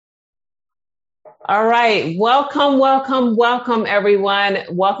All right. Welcome, welcome, welcome, everyone.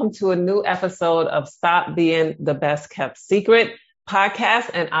 Welcome to a new episode of Stop Being the Best Kept Secret podcast.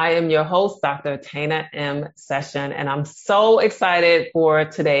 And I am your host, Dr. Tana M. Session. And I'm so excited for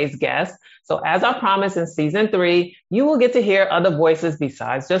today's guest. So, as I promised in season 3, you will get to hear other voices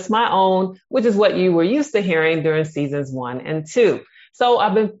besides just my own, which is what you were used to hearing during seasons 1 and 2. So,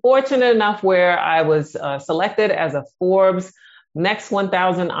 I've been fortunate enough where I was selected as a Forbes Next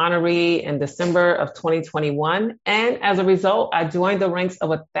 1000 honoree in December of 2021. And as a result, I joined the ranks of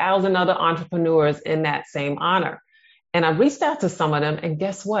 1,000 other entrepreneurs in that same honor. And I reached out to some of them, and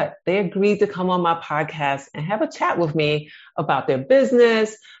guess what? They agreed to come on my podcast and have a chat with me about their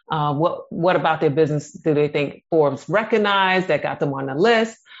business. What about their business do they think Forbes recognized that got them on the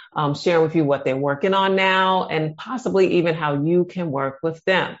list? Sharing with you what they're working on now, and possibly even how you can work with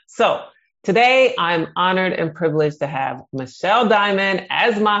them. So today, I'm honored and privileged to have Michelle Diamond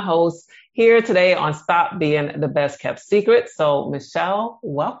as my host here today on Stop Being the Best Kept Secret. So, Michelle,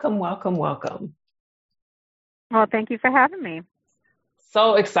 welcome, welcome, welcome. Well, thank you for having me.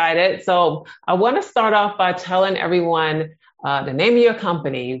 So excited. So, I want to start off by telling everyone the name of your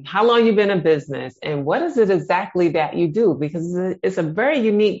company, how long you've been in business, and what is it exactly that you do? Because it's a very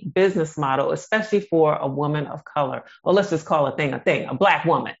unique business model, especially for a woman of color. Well, let's just call a thing, a Black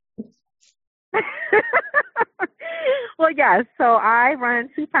woman. Well, yes. So I run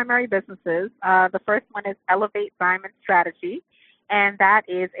two primary businesses. The first one is Elevate Diamond Strategy, and that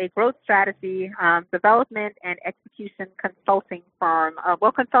is a growth strategy, development, and execution consulting firm,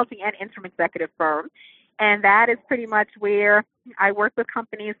 consulting and interim executive firm. And that is pretty much where I work with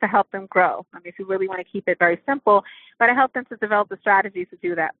companies to help them grow. I mean, if you really want to keep it very simple, but I help them to develop the strategies to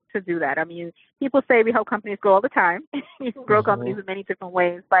do that. I mean, people say we help companies grow all the time. You can grow companies in many different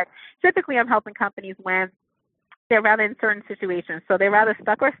ways, but typically I'm helping companies when they're rather in certain situations. So they're rather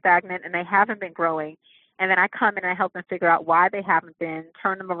stuck or stagnant and they haven't been growing. And then I come in and I help them figure out why they haven't been,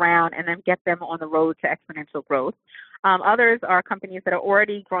 turn them around, and then get them on the road to exponential growth. Others are companies that are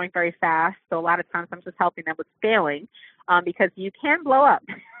already growing very fast. So a lot of times I'm just helping them with scaling because you can blow up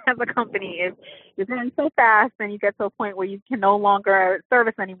as a company if you're growing so fast and you get to a point where you can no longer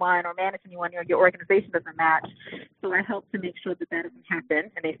service anyone or manage anyone or your organization doesn't match. So I help to make sure that that doesn't happen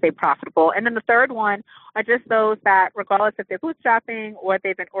and they stay profitable. And then the third one are just those that, regardless if they're bootstrapping or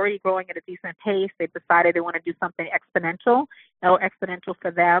they've been already growing at a decent pace, they've decided they want to do something exponential or exponential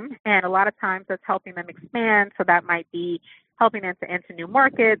for them. And a lot of times that's helping them expand. So that might be helping them to enter new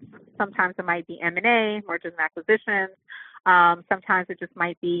markets. Sometimes it might be M&A, mergers and acquisitions. Sometimes it just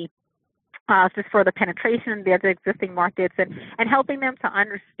might be just further penetration in the other existing markets and helping them to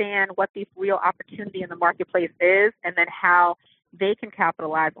understand what the real opportunity in the marketplace is and then how they can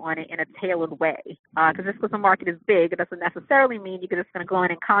capitalize on it in a tailored way. Because just because the market is big, it doesn't necessarily mean you're just going to go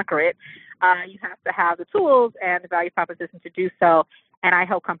in and conquer it. You have to have the tools and the value proposition to do so. And I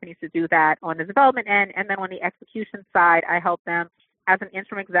help companies to do that on the development end. And then on the execution side, I help them as an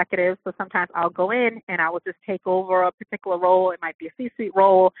interim executive. So sometimes I'll go in and I will just take over a particular role. It might be a C-suite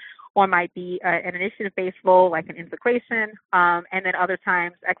role or it might be an initiative-based role like an integration. And then other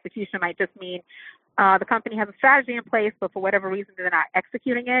times execution might just mean the company has a strategy in place, but for whatever reason, they're not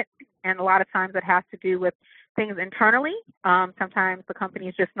executing it. And a lot of times it has to do with things internally. Sometimes the company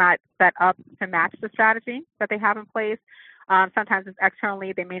is just not set up to match the strategy that they have in place. Sometimes it's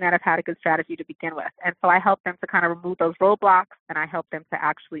externally, they may not have had a good strategy to begin with. And so I help them to kind of remove those roadblocks and I help them to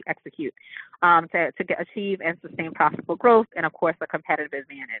actually execute, achieve and sustain profitable growth and, of course, a competitive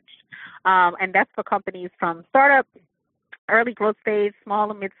advantage. And that's for companies from startup, early growth stage, small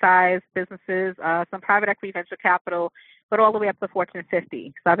and mid-sized businesses, some private equity, venture capital, but all the way up to Fortune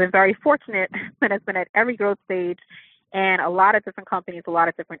 50. So I've been very fortunate that it's been at every growth stage and a lot of different companies, a lot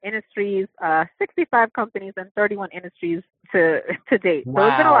of different industries, 65 companies and 31 industries to date. Wow. So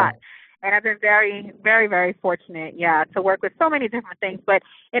it's been a lot. And I've been very, very, very fortunate, to work with so many different things. But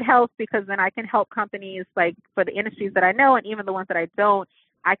it helps because then I can help companies like for the industries that I know and even the ones that I don't,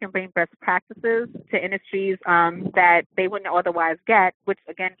 I can bring best practices to industries that they wouldn't otherwise get, which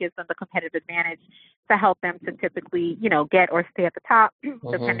again gives them the competitive advantage to help them to typically, get or stay at the top,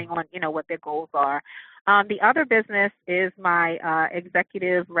 depending on, what their goals are. The other business is my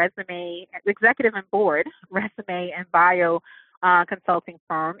executive and board resume and bio consulting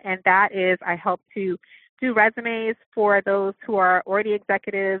firm, and that is I help to do resumes for those who are already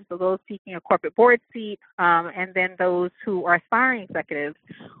executives, or those seeking a corporate board seat, and then those who are aspiring executives,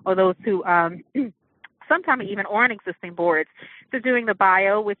 or those who sometimes even on existing boards, to doing the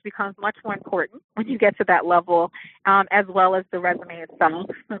bio, which becomes much more important when you get to that level, as well as the resume itself.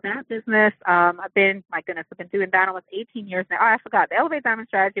 So that business, I've been doing that almost 18 years now. Oh, I forgot. The Elevate Diamond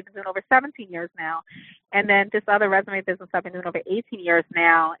Strategy, I've been doing over 17 years now. And then this other resume business, I've been doing over 18 years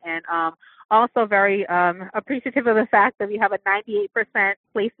now. And also very appreciative of the fact that we have a 98%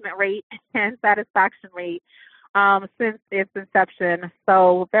 placement rate and satisfaction rate since its inception.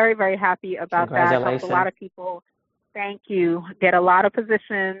 So very, very happy about that. Helps a lot of people, thank you, get a lot of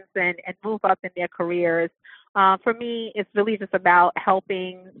positions and move up in their careers. For me, it's really just about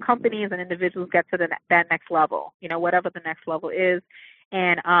helping companies and individuals get to that next level, whatever the next level is.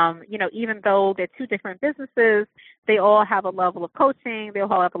 And, even though they're two different businesses, they all have a level of coaching, they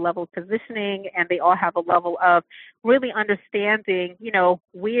all have a level of positioning, and they all have a level of really understanding,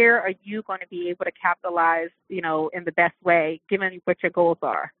 where are you going to be able to capitalize, in the best way, given what your goals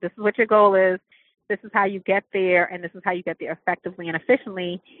are. This is what your goal is. This is how you get there, and this is how you get there effectively and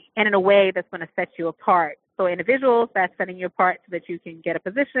efficiently, and in a way that's going to set you apart. So individuals, that's setting you apart so that you can get a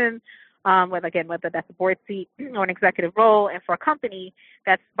position, whether that's a board seat or an executive role. And for a company,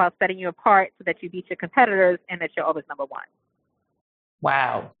 that's about setting you apart so that you beat your competitors and that you're always number one.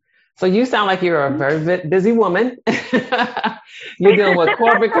 Wow. So you sound like you're a very busy woman. You're dealing with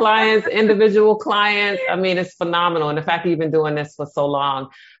corporate clients, individual clients. I mean, it's phenomenal. And the fact that you've been doing this for so long.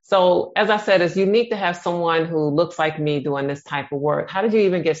 So as I said, it's unique to have someone who looks like me doing this type of work. How did you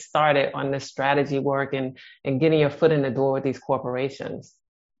even get started on this strategy work and getting your foot in the door with these corporations?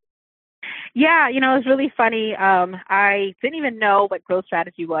 Yeah, it's really funny. I didn't even know what growth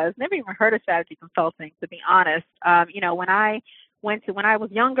strategy was. Never even heard of strategy consulting, to be honest. When I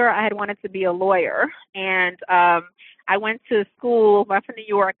was younger, I had wanted to be a lawyer, and I went to school. I'm from New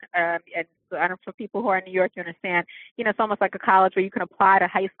York, and so I don't, for people who are in New York, you understand, it's almost like a college where you can apply to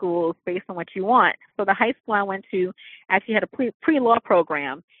high schools based on what you want. So the high school I went to actually had a pre-law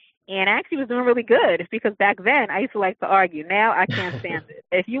program, and I actually was doing really good because back then I used to like to argue. Now I can't stand it.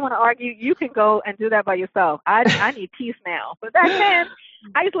 If you want to argue, you can go and do that by yourself. I need peace now. But back then,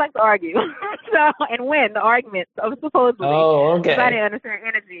 I used to like to argue and win the arguments, supposedly. Oh, okay. I didn't understand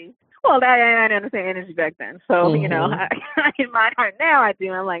energy. Well, I didn't understand energy back then. So, I didn't mind her. Now I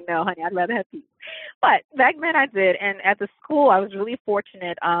do. I'm like, no, honey, I'd rather have peace. But back then I did. And at the school, I was really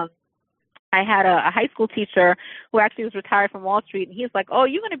fortunate. I had a high school teacher who actually was retired from Wall Street, and he's like, oh,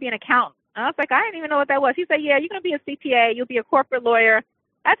 you're going to be an accountant. And I was like, I didn't even know what that was. He said, yeah, you're going to be a CPA. You'll be a corporate lawyer.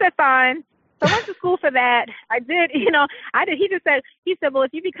 I said, fine. So I went to school for that. I did. He said, well,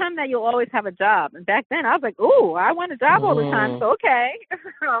 if you become that, you'll always have a job. And back then I was like, ooh, I want a job all the time. So, okay.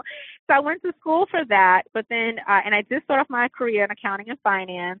 So I went to school for that. But then, and I did start off my career in accounting and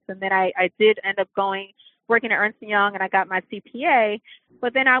finance. And then I did end up working at Ernst & Young, and I got my CPA.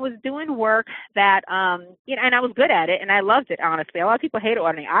 But then I was doing work that, and I was good at it, and I loved it, honestly. A lot of people hate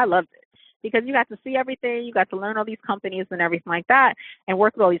auditing. I loved it because you got to see everything. You got to learn all these companies and everything like that and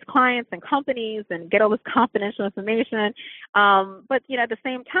work with all these clients and companies and get all this confidential information. But, at the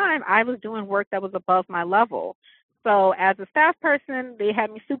same time, I was doing work that was above my level. So as a staff person, they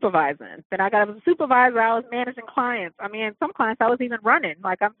had me supervising. Then I got as a supervisor, I was managing clients. I mean, some clients I was even running.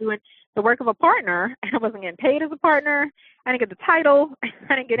 Like I'm doing the work of a partner, and I wasn't getting paid as a partner. I didn't get the title.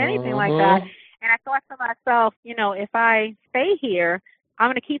 I didn't get anything like that. And I thought to myself, if I stay here, I'm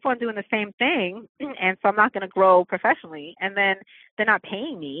going to keep on doing the same thing. And so I'm not going to grow professionally. And then they're not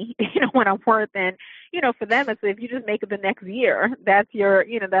paying me, what I'm worth. And, for them, it's if you just make it the next year, that's your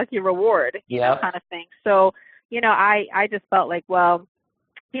reward, kind of thing. So, I just felt like, well,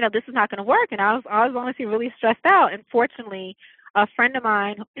 this is not going to work. And I was honestly really stressed out. And fortunately, a friend of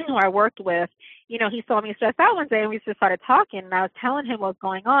mine who I worked with, he saw me stressed out one day, and we just started talking. And I was telling him what was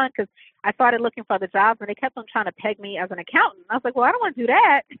going on because I started looking for other jobs, and they kept on trying to peg me as an accountant. I was like, well, I don't want to do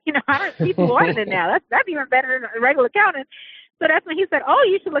that. I don't people auditing now. That's even better than a regular accountant. So that's when he said, oh,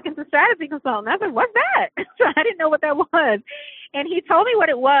 you should look into strategy consultant. I was like, what's that? So I didn't know what that was. And he told me what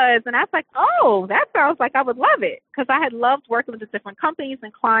it was. And I was like, oh, that sounds like I would love it. Because I had loved working with the different companies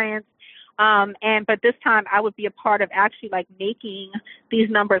and clients. But this time I would be a part of actually like making these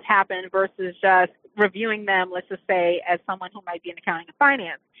numbers happen versus just reviewing them, let's just say, as someone who might be in accounting and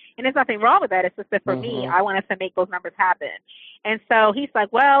finance. And there's nothing wrong with that. It's just that for me, I wanted to make those numbers happen. And so he's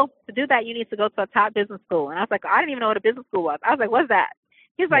like, well, to do that, you need to go to a top business school. And I was like, I didn't even know what a business school was. I was like, what's that?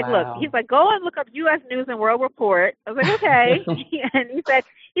 He's like, look, go and look up U.S. News and World Report. I was like, okay. And he said,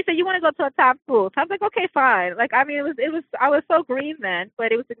 you want to go to a top school? So I was like, okay, fine. Like, I mean, I was so green then,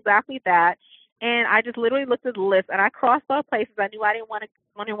 but it was exactly that. And I just literally looked at the list, and I crossed off places I knew I didn't want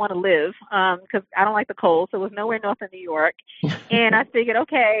to live, because I don't like the cold, so it was nowhere north of New York. And I figured,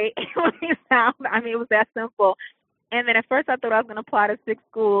 okay, it was that simple. And then at first I thought I was going to apply to 6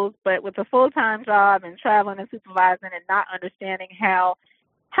 schools, but with a full-time job and traveling and supervising and not understanding how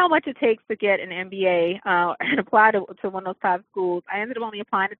much it takes to get an MBA and apply to one of those 5 schools, I ended up only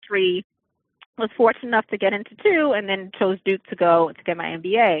applying to 3. Was fortunate enough to get into 2, and then chose Duke to get my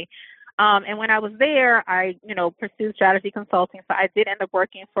MBA. And when I was there, I pursued strategy consulting. So I did end up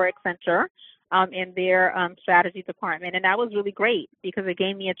working for Accenture in their strategy department. And that was really great because it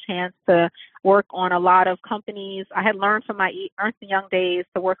gave me a chance to work on a lot of companies. I had learned from my Ernst & Young days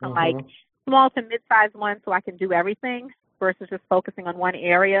to work on like small to mid-sized ones so I can do everything versus just focusing on one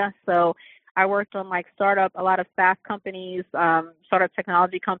area. So I worked on like a lot of SaaS companies, startup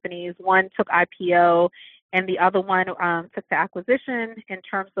technology companies. One took IPO and the other one took the acquisition in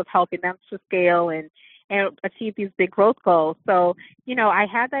terms of helping them to scale and achieve these big growth goals. So, I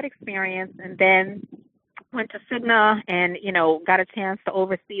had that experience and then went to Cigna and, got a chance to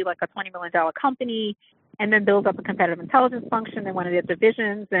oversee like a $20 million company and then build up a competitive intelligence function in one of their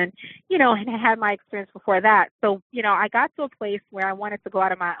divisions and I had my experience before that. So, I got to a place where I wanted to go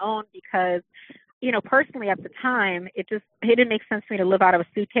out on my own because, personally at the time, it didn't make sense for me to live out of a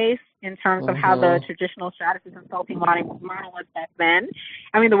suitcase in terms of how the traditional strategy consulting model was back then.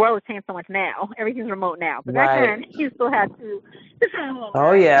 I mean, the world has changed so much now. Everything's remote now. But back then, you still had to travel.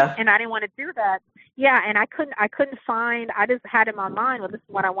 Oh, yeah. And I didn't want to do that. Yeah, and I couldn't find, I just had in my mind, well, this is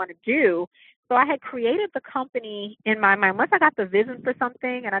what I want to do. So I had created the company in my mind. Once I got the vision for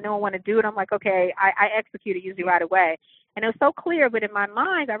something and I know I want to do it, I'm like, okay, I execute it usually right away. And it was so clear, but in my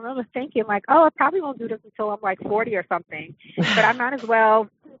mind, I remember thinking like, oh, I probably won't do this until I'm like 40 or something. But I might as well,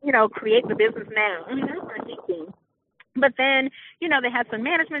 create the business now. I mean, that's my thinking. But then, they had some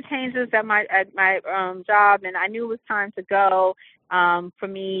management changes at my job, and I knew it was time to go. For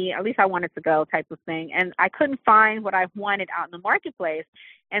me, at least I wanted to go type of thing. And I couldn't find what I wanted out in the marketplace.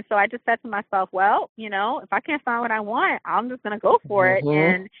 And so I just said to myself, well, if I can't find what I want, I'm just going to go for it.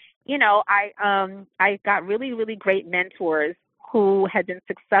 And, I got really, really great mentors who had been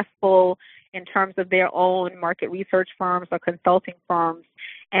successful in terms of their own market research firms or consulting firms.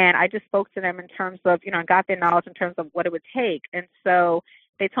 And I just spoke to them in terms of, got their knowledge in terms of what it would take. And so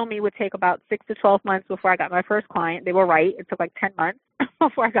they told me it would take about 6 to 12 months before I got my first client. They were right. It took like 10 months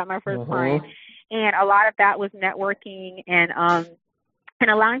before I got my first client. And a lot of that was networking and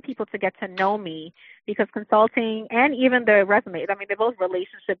allowing people to get to know me because consulting and even the resumes, I mean, they're both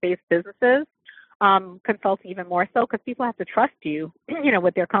relationship-based businesses. Consulting even more so because people have to trust you,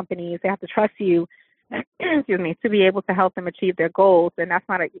 with their companies. They have to trust you, excuse me, to be able to help them achieve their goals. And that's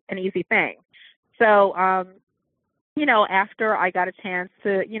not an easy thing. So, after I got a chance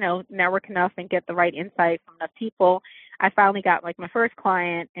to, network enough and get the right insight from enough people, I finally got like my first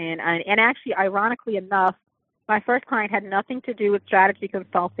client. And actually, ironically enough, my first client had nothing to do with strategy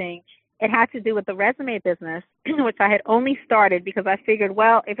consulting. It had to do with the resume business, which I had only started because I figured,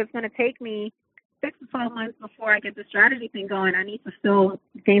 well, if it's going to take me 6 to 12 months before I get the strategy thing going, I need to still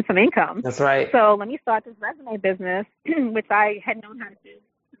gain some income. That's right. So let me start this resume business, which I had known how to do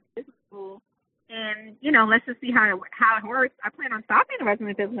in business school. And, let's just see how it works. I plan on stopping the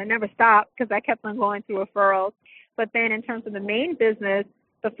resume business. I never stopped because I kept on going through referrals. But then in terms of the main business,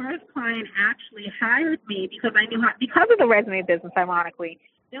 the first client actually hired me because because of the resume business, ironically.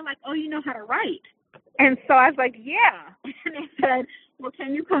 They're like, oh, you know how to write. And so I was like, yeah. And they said, well,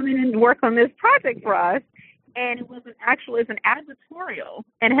 can you come in and work on this project for us? And it was an advertorial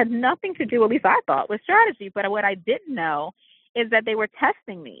and it had nothing to do, at least I thought, with strategy. But what I didn't know is that they were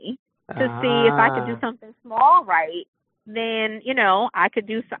testing me to see if I could do something small right. Then, I could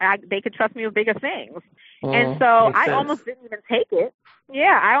they could trust me with bigger things. And so I almost didn't even take it.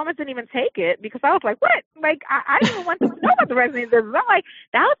 Yeah, I almost didn't even take it because I was like, what? Like, I didn't even want them to know about the resume business. I'm like,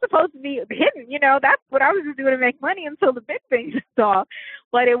 that was supposed to be hidden. That's what I was just doing to make money until the big thing just saw.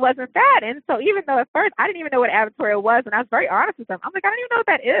 But it wasn't that. And so even though at first I didn't even know what advertorial was, and I was very honest with them, I'm like, I don't even know what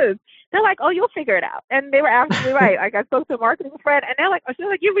that is. They're like, oh, you'll figure it out. And they were absolutely right. Like, I spoke to a marketing friend, and they're like, she's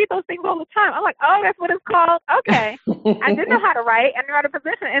like, you read those things all the time. I'm like, oh, that's what it's called? Okay. I didn't know how to write and knew how to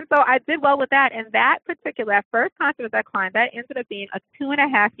position. And so I did well with that. And that first contract with that client, that ended up being a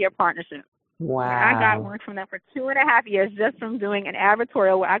 2.5-year partnership. Wow. I got work from them for 2.5 years just from doing an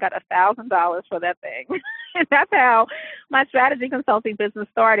advertorial where I got $1,000 for that thing. And that's how my strategy consulting business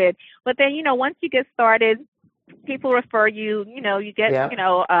started. But then, once you get started, people refer you, you get, Yeah.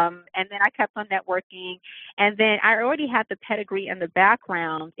 and then I kept on networking. And then I already had the pedigree and the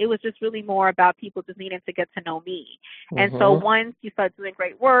background. It was just really more about people just needing to get to know me. And so Mm-hmm. once you start doing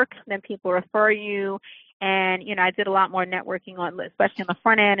great work, then people refer you. And, I did a lot more networking especially on the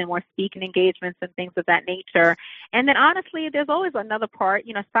front end, and more speaking engagements and things of that nature. And then honestly, there's always another part,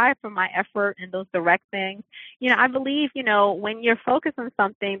 aside from my effort and those direct things, I believe, when you're focused on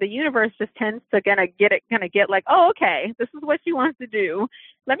something, the universe just tends to get like, oh, okay, this is what she wants to do.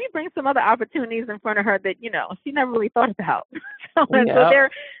 Let me bring some other opportunities in front of her that, she never really thought about. So Yeah.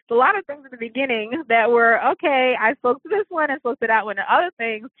 there's a lot of things at the beginning that were, okay, I spoke to this one, I spoke to that one, and other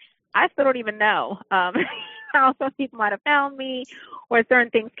things I still don't even know how some people might have found me or certain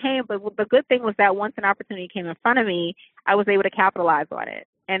things came. But the good thing was that once an opportunity came in front of me, I was able to capitalize on it.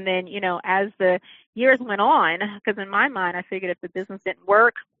 And then, as the years went on, because in my mind, I figured if the business didn't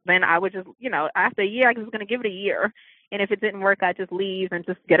work, then I would just, after a year, I was going to give it a year. And if it didn't work, I'd just leave and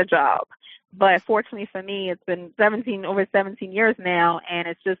just get a job. But fortunately for me, it's been over 17 years now. And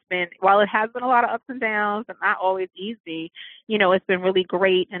it's just been, while it has been a lot of ups and downs and not always easy, it's been really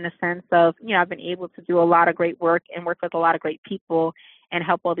great in the sense of, I've been able to do a lot of great work and work with a lot of great people and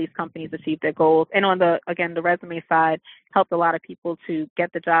help all these companies achieve their goals. And on the resume side, helped a lot of people to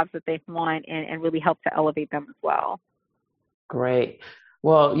get the jobs that they want and really help to elevate them as well. Great.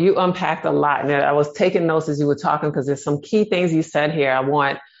 Well, you unpacked a lot. And I was taking notes as you were talking because there's some key things you said here I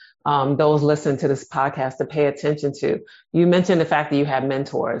want those listening to this podcast to pay attention to. You mentioned the fact that you have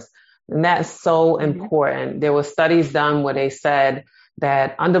mentors, and that's so important. There were studies done where they said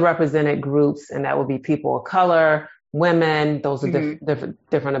that underrepresented groups, and that would be people of color, women, those are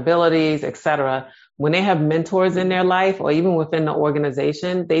different abilities, etc. When they have mentors in their life or even within the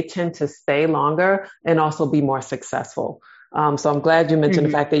organization, they tend to stay longer and also be more successful. So I'm glad you mentioned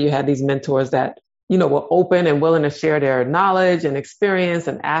the fact that you had these mentors that, were open and willing to share their knowledge and experience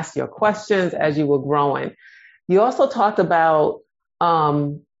and ask your questions as you were growing. You also talked about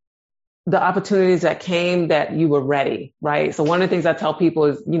the opportunities that came that you were ready, right? So one of the things I tell people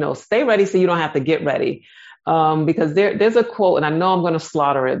is, stay ready so you don't have to get ready. Because there's a quote, and I know I'm going to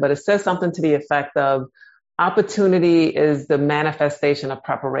slaughter it, but it says something to the effect of opportunity is the manifestation of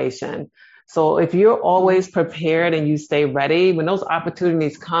preparation. So if you're always prepared and you stay ready, when those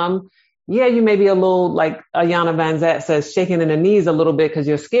opportunities come, yeah, you may be a little, like Iyanla Vanzant says, shaking in the knees a little bit because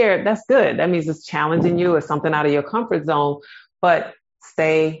you're scared. That's good. That means it's challenging you. It's something out of your comfort zone, but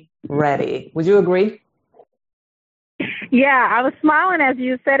stay ready. Would you agree? Yeah, I was smiling as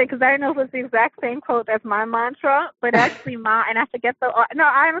you said it because I didn't know if it was the exact same quote as my mantra, but actually and I forget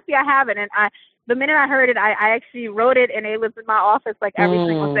honestly I haven't. And the minute I heard it, I actually wrote it, and it was in my office like every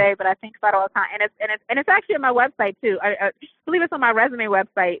single day. But I think about it all the time, and it's actually on my website too. I believe it's on my resume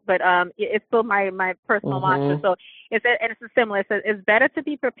website, but it's still my personal mantra. So it's similar. It says it's better to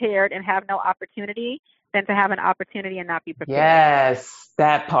be prepared and have no opportunity than to have an opportunity and not be prepared. Yes,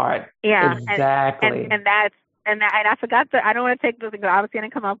 that part. Yeah, exactly. And that's. And I forgot I don't want to take this because I was going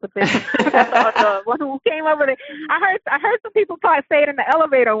to come up with this. The one who came up with it. I heard some people probably say it in the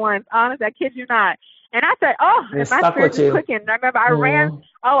elevator once. Honestly, I kid you not. And I said, oh, and my spirit was quickened. I remember I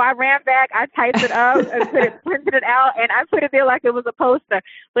ran back, I typed it up and printed it out, and I put it there like it was a poster.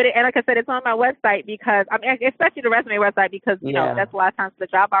 And like I said, it's on my website because, especially the resume website because, that's a lot of times the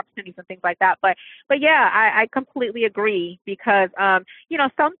job opportunities and things like that. But yeah, I completely agree because,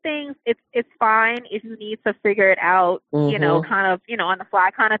 some things it's fine if you need to figure it out, kind of, on the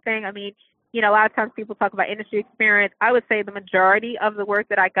fly kind of thing. I mean, a lot of times people talk about industry experience. I would say the majority of the work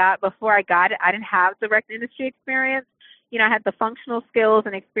that I got before I got it, I didn't have direct industry experience. I had the functional skills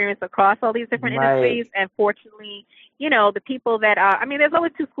and experience across all these different industries. And fortunately, the people that there's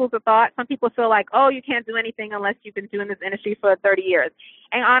always two schools of thought. Some people feel like, oh, you can't do anything unless you've been doing this industry for 30 years.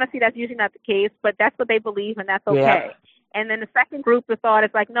 And honestly, that's usually not the case, but that's what they believe, and that's okay. Yeah. And then the second group of thought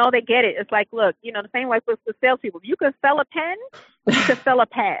is like, no, they get it. It's like, look, the same way with salespeople. If you can sell a pen, you can sell a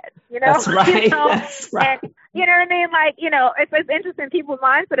pad. That's right. That's right. And, you know what I mean? Like, it's interesting. People's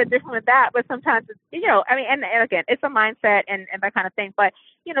mindset are different with that, but sometimes it's, and again, it's a mindset and that kind of thing. But,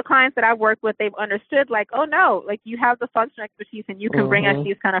 clients that I've worked with, they've understood like, oh no, like you have the functional expertise and you can bring us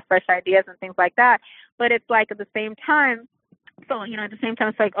these kind of fresh ideas and things like that. But it's like at the same time, so, at the same time,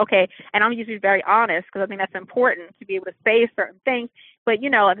 it's like, okay, and I'm usually very honest because I think that's important to be able to say certain things. But, at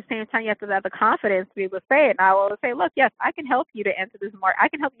the same time, you have to have the confidence to be able to say it. And I will say, look, yes, I can help you to enter this market. I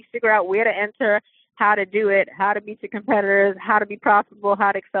can help you figure out where to enter, how to do it, how to beat your competitors, how to be profitable,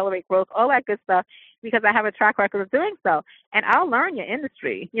 how to accelerate growth, all that good stuff. because I have a track record of doing so. And I'll learn your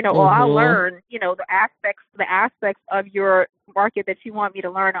industry, or I'll Mm-hmm. learn, the aspects of your market that you want me to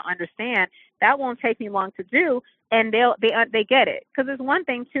learn or understand. That won't take me long to do. And they get it. Because it's one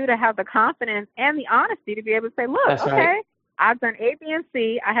thing too to have the confidence and the honesty to be able to say, look, That's right. okay, I've done A, B, and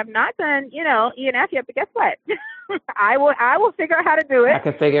C. I have not done, E and F yet, but guess what? I will figure out how to do I it,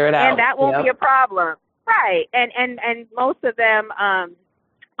 can figure it and out. that won't be a Yep. problem. Right. And most of them,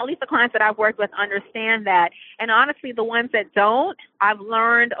 at least the clients that I've worked with, understand that. And honestly, the ones that don't, I've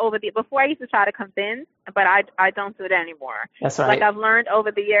learned before I used to try to convince, but I don't do it anymore. That's Like right. I've learned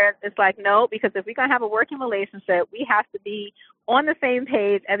over the years, it's like, no, because if we're going to have a working relationship, we have to be on the same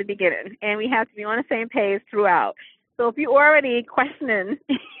page at the beginning, and we have to be on the same page throughout. So if you're already questioning,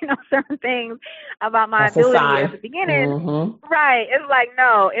 certain things about my That's a ability at sign. the beginning, Mm-hmm. right? It's like,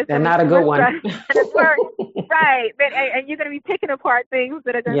 no, it's They're going to be not a too good much one. stress and it's work, right? And you're going to be picking apart things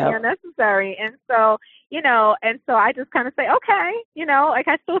that are going to be Yep. unnecessary. And so, I just kind of say, okay, like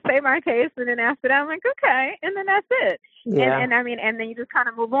I still say my case, and then after that, I'm like, okay, and then that's it. Yeah. And then you just kind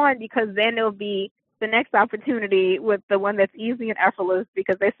of move on, because then there'll be the next opportunity with the one that's easy and effortless,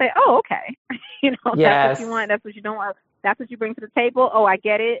 because they say, oh, okay, that's what you Yes. want, that's what you don't want, that's what you bring to the table. Oh, I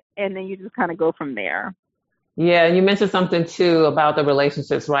get it. And then you just kind of go from there. Yeah, and you mentioned something too about the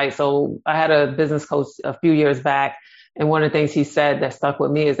relationships, right? So I had a business coach a few years back, and one of the things he said that stuck with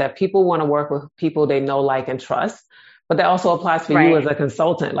me is that people want to work with people they know, like, and trust. But that also applies for you as Right. a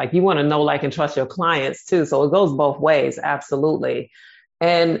consultant. Like, you want to know, like, and trust your clients too. So it goes both ways, absolutely.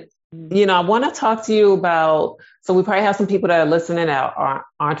 And I want to talk to you about, so we probably have some people that are listening that are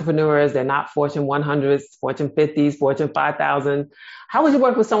entrepreneurs. They're not Fortune 100s, Fortune 50s, Fortune 5,000. How would you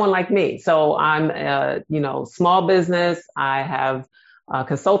work with someone like me? So I'm, small business. I have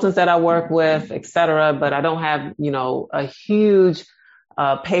consultants that I work with, et cetera, but I don't have, a huge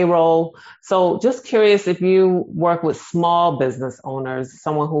payroll. So just curious if you work with small business owners,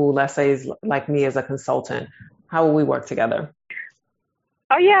 someone who, let's say, is like me as a consultant, how will we work together?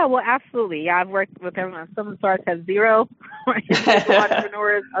 Oh, yeah, well, absolutely. Yeah, I've worked with everyone. Some starts at zero, individual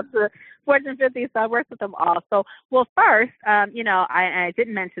entrepreneurs, up to Fortune 50. So I've worked with them all. So, well, first, I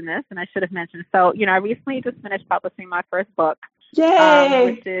didn't mention this, and I should have mentioned. So, I recently just finished publishing my first book, Yay!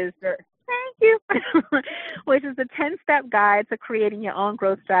 which is thank you, which is the 10-step guide to creating your own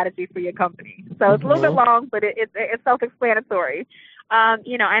growth strategy for your company. So it's a little bit Hmm. long, but it's self-explanatory.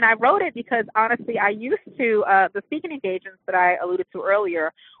 And I wrote it because honestly, I used to, the speaking engagements that I alluded to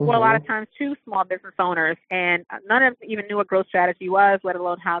earlier were a lot of Hmm. times to small business owners, and none of them even knew what growth strategy was, let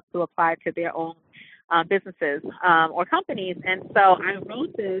alone how to apply it to their own businesses or companies. And so I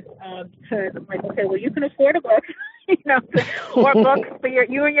wrote this because I'm like, okay, well, you can afford a book, or books for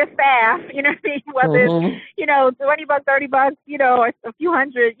you and your staff, you know what I mean? Whether it's, Hmm. $20, $30, or a few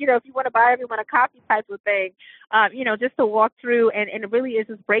hundred, if you want to buy everyone a copy type of thing, just to walk through, and it really is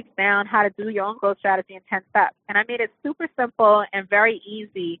just breaks down how to do your own growth strategy in 10 steps. And I made it super simple and very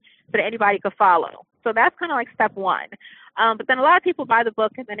easy so that anybody could follow. So that's kind of like step one. But then a lot of people buy the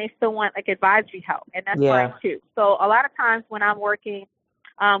book and then they still want like advisory help, and that's fine Yeah. too. So a lot of times when I'm working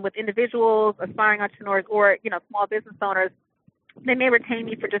with individuals, aspiring entrepreneurs, or small business owners, they may retain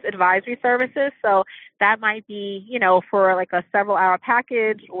me for just advisory services. So that might be for like a several hour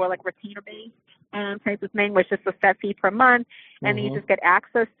package, or like retainer based type of thing, which is a set fee per month, and then you Hmm. just get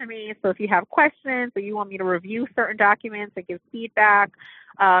access to me. So if you have questions or you want me to review certain documents and give feedback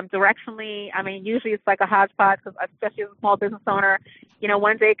directionally, I mean, usually it's like a hodgepodge, because especially as a small business owner,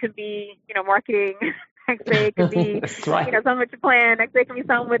 one day it could be marketing. Next day it could be, That's right. something with your plan. Next day it could be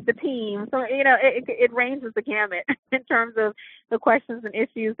something with the team. So, it ranges the gamut in terms of the questions and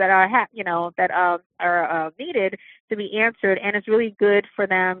issues that are, are needed to be answered. And it's really good for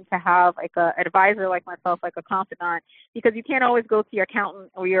them to have like an advisor like myself, like a confidant, because you can't always go to your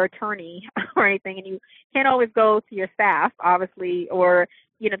accountant or your attorney or anything. And you can't always go to your staff, obviously, or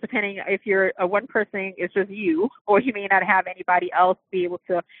depending if you're a one person, it's just you, or you may not have anybody else be able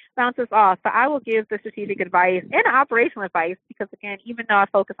to bounce this off. So I will give the strategic advice and operational advice, because again, even though I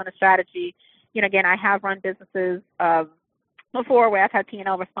focus on the strategy, again, I have run businesses before where I've had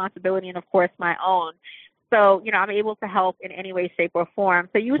P&L responsibility, and of course my own. So, I'm able to help in any way, shape, or form.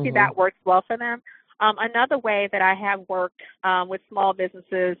 So usually Hmm. that works well for them. Another way that I have worked with small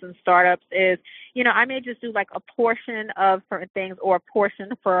businesses and startups is, I may just do like a portion of certain things, or a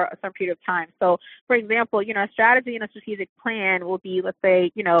portion for a certain period of time. So, for example, a strategy and a strategic plan will be, let's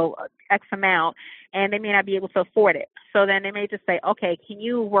say, X amount, and they may not be able to afford it. So then they may just say, okay, can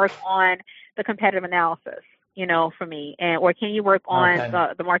you work on the competitive analysis? for me, or can you work on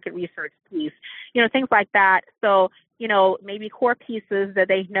the market research piece, things like that. So, maybe core pieces that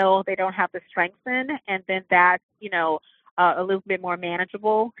they know they don't have the strength in, and then that's, a little bit more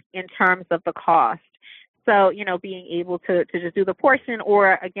manageable in terms of the cost. So, being able to just do the portion,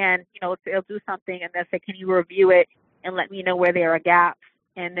 or again, they'll do something and they'll say, can you review it and let me know where there are gaps?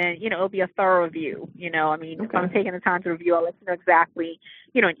 And then, it'll be a thorough review. If I'm taking the time to review, I'll let you know exactly,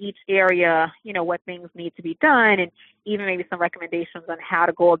 in each area, what things need to be done, and even maybe some recommendations on how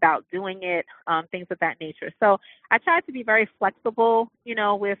to go about doing it, things of that nature. So I try to be very flexible,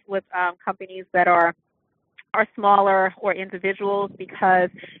 with companies that are smaller or individuals, because,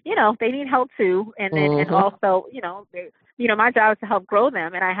 they need help too. And then, and also, my job is to help grow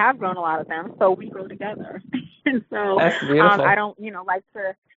them, and I have grown a lot of them, so we grow together. And so that's beautiful. I don't,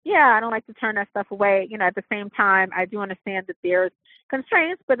 I don't like to turn that stuff away. At the same time, I do understand that there's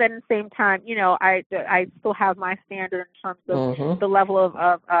constraints, but then at the same time, I still have my standard in terms of the level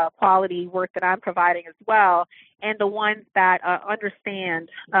of quality work that I'm providing as well. And the ones that understand,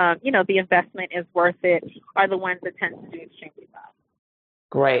 the investment is worth it are the ones that tend to do extremely well.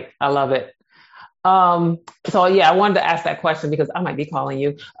 Great. I love it. So yeah, I wanted to ask that question because I might be calling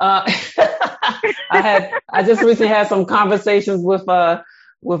you. I just recently had some conversations with a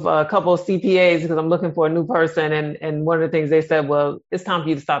couple of CPAs because I'm looking for a new person. And one of the things they said, well, it's time for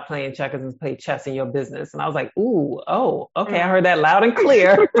you to stop playing checkers and play chess in your business. And I was like, okay. I heard that loud and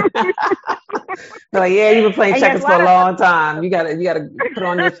clear. Like, yeah, you've been playing checkers for a long time. You gotta put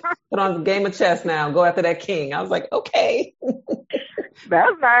on the game of chess now. Go after that king. I was like, okay.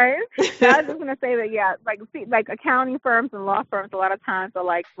 That's nice. I was just gonna say that, yeah, like accounting firms and law firms a lot of times are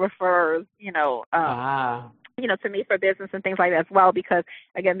like referrers, to me for business and things like that as well, because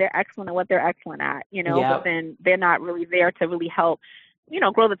again, they're excellent at what they're excellent at, but then they're not really there to really help,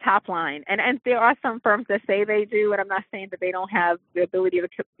 grow the top line. And there are some firms that say they do, and I'm not saying that they don't have the ability or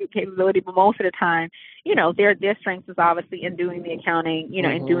the capability, but most of the time, their strength is obviously in doing the accounting,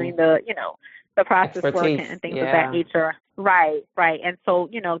 in doing the, the process expertise. Work and things of that nature. Right. And so,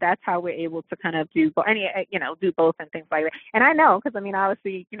 that's how we're able to kind of do both and things like that. And I know, because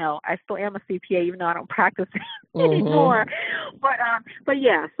obviously, I still am a CPA, even though I don't practice anymore. But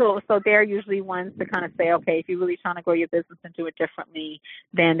yeah, so they're usually ones to kind of say, okay, if you're really trying to grow your business and do it differently,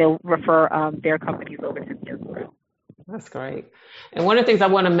 then they'll refer their companies over to me as well. That's great. And one of the things I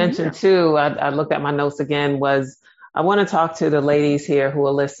want to mention too, I looked at my notes again, was I want to talk to the ladies here who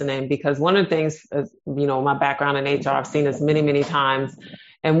are listening, because one of the things, my background in HR, I've seen this many, many times,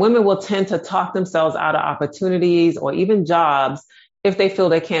 and women will tend to talk themselves out of opportunities or even jobs if they feel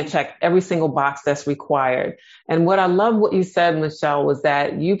they can't check every single box that's required. And what I love what you said, Michelle, was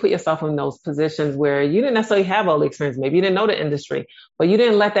that you put yourself in those positions where you didn't necessarily have all the experience. Maybe you didn't know the industry, but you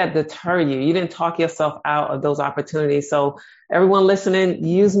didn't let that deter you. You didn't talk yourself out of those opportunities. So everyone listening,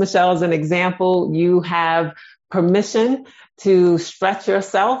 use Michelle as an example. You have permission to stretch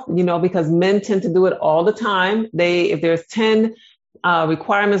yourself, because men tend to do it all the time. If there's 10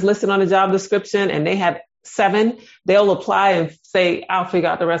 requirements listed on the job description and they have 7, they'll apply and say, I'll figure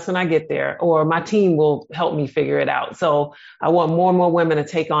out the rest when I get there, or my team will help me figure it out. So I want more and more women to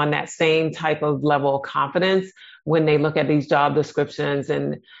take on that same type of level of confidence when they look at these job descriptions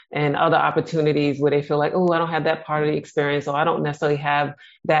and other opportunities where they feel like, oh, I don't have that part of the experience, or I don't necessarily have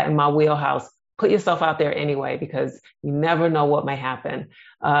that in my wheelhouse. Put yourself out there anyway, because you never know what may happen.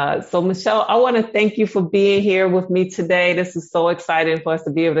 So Michelle, I want to thank you for being here with me today. This is so exciting for us to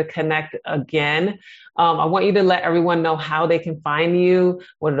be able to connect again. I want you to let everyone know how they can find you,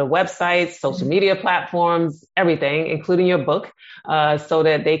 what are the websites, social media platforms, everything, including your book, so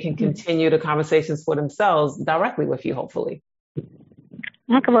that they can continue the conversations for themselves directly with you, hopefully.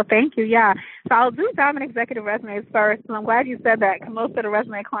 Okay, well, thank you. Yeah. So I'll do Diamond Executive Resumes first. And I'm glad you said that, because most of the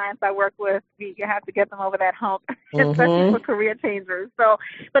resume clients I work with, you have to get them over that hump, especially for career changers. So,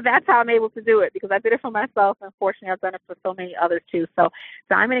 but that's how I'm able to do it, because I did it for myself. And fortunately, I've done it for so many others too. So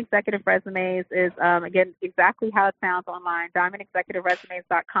Diamond Executive Resumes is, again, exactly how it sounds online,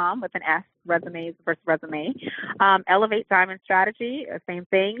 diamondexecutiveresumes.com with an S, resumes versus resume. Elevate Diamond Strategy, same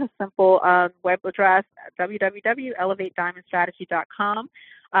thing, simple web address, www.elevatediamondstrategy.com.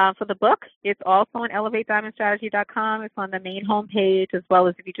 For the book, it's also on elevatediamondstrategy.com. It's on the main homepage, as well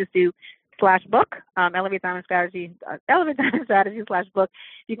as if you just do /book, Elevate Diamond Strategy /book.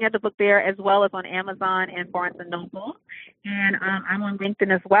 You can get the book there, as well as on Amazon and Barnes & Noble. And I'm on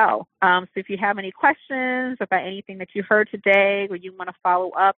LinkedIn as well. So if you have any questions about anything that you heard today, or you want to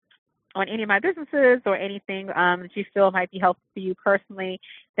follow up on any of my businesses or anything that you feel might be helpful to you personally,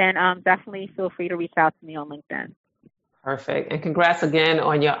 then definitely feel free to reach out to me on LinkedIn. Perfect. And congrats again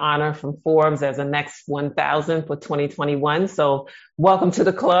on your honor from Forbes as the next 1,000 for 2021. So welcome to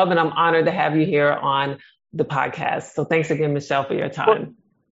the club, and I'm honored to have you here on the podcast. So thanks again, Michelle, for your time.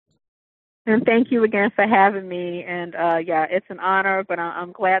 And thank you again for having me. And yeah, it's an honor, but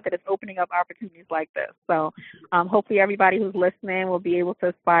I'm glad that it's opening up opportunities like this. So hopefully everybody who's listening will be able to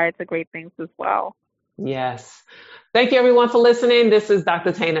aspire to great things as well. Yes. Thank you, everyone, for listening. This is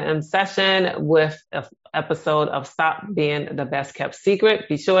Dr. Tana M. Session with an episode of Stop Being the Best Kept Secret.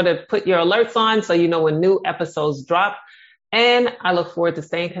 Be sure to put your alerts on so you know when new episodes drop. And I look forward to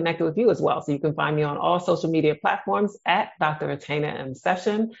staying connected with you as well. So you can find me on all social media platforms at Dr. Tana M.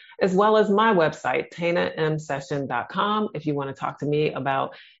 Session, as well as my website, tanamsession.com, if you want to talk to me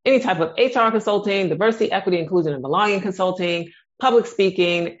about any type of HR consulting, diversity, equity, inclusion, and belonging consulting, public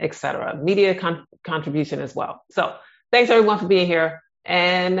speaking, etc., media contribution as well. So thanks everyone for being here,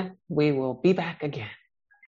 and we will be back again.